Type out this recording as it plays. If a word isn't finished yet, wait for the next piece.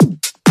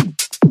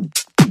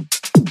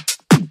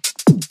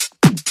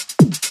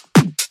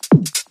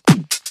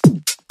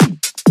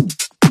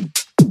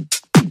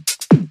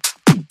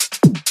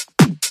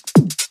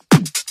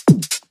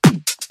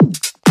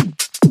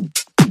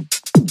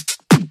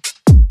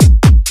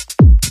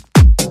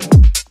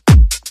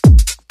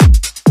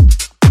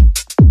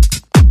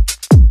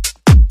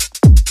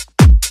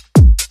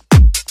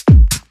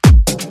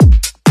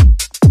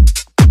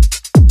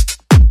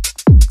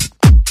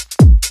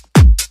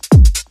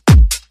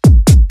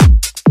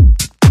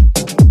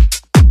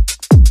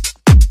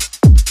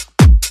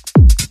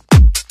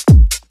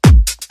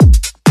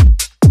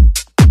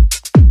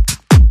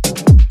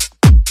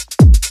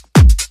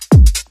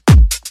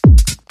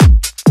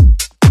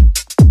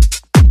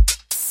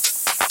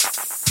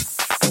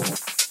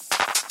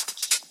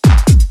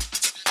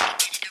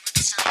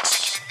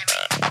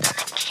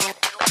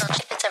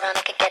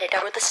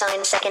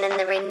sign second in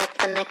the ring,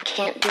 nothing I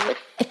can't do it.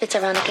 If it's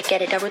ironic, I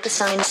get it. I wrote the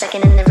sign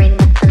second in the ring,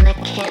 nothing I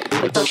can't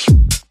do it. I'm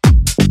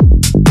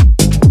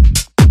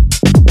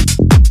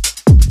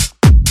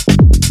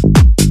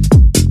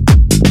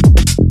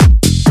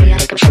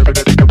sure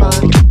that I come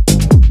on.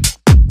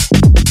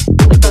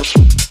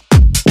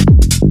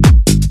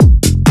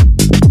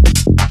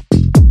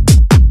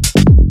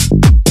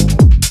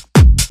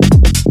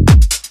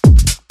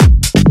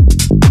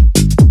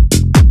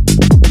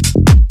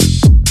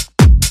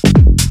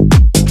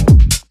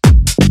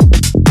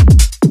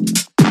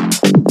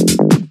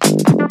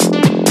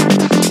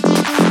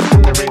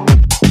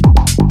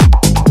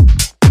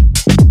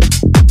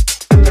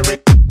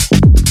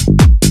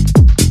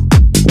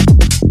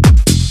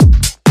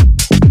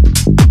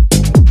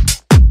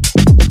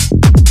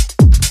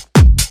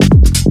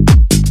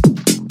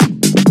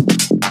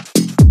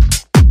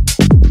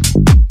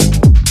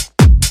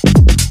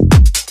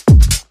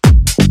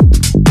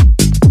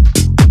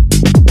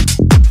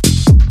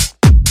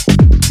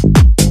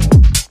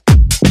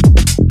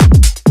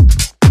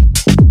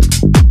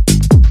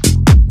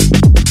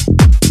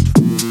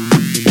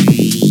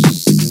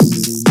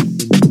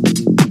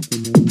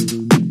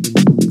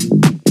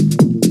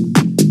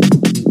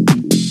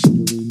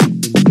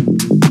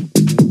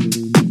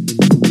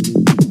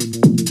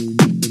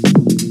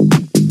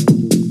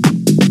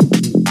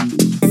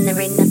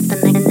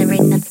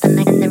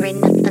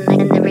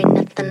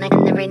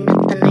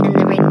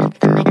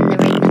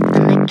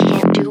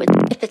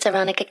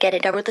 Ironic, I get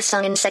it. I wrote the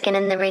song in second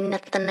in the rain,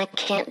 nothing I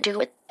can't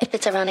do it. If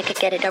it's ironic, I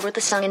get it. I wrote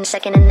the song in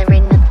second in the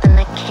rain, nothing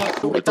I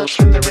can't do it. Those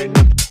from the rain.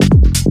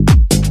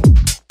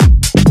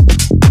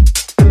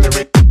 In the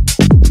rain.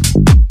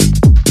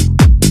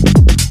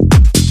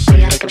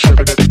 Ironic, I'm sure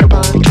that I come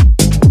on.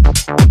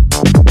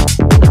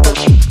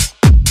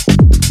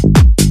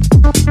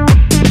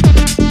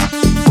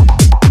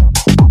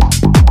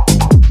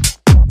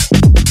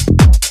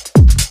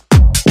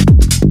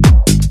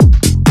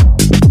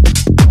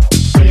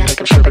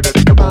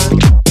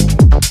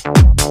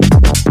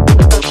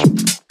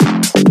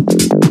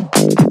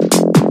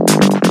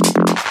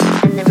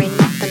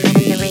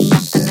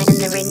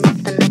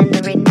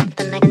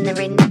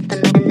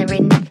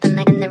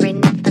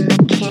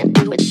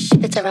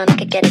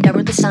 Ironic, I get it. I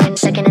wrote the sign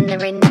second in the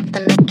rain,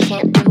 nothing I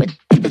can't do it.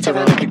 If it's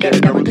ironic, I get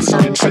it. I wrote the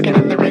sign second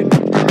in the rain,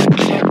 nothing I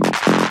can't.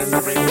 In the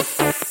rain.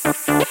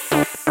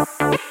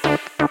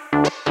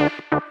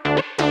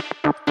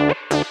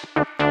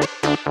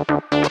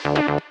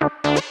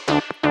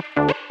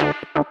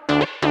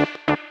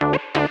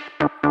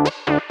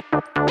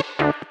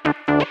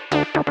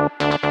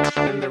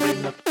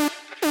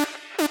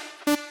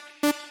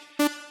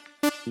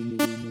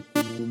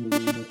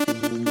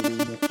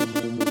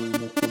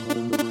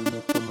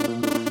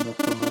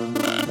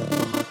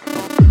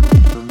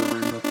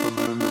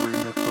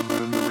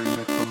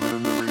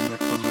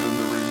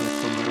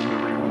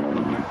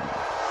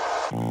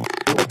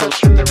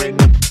 From the rain.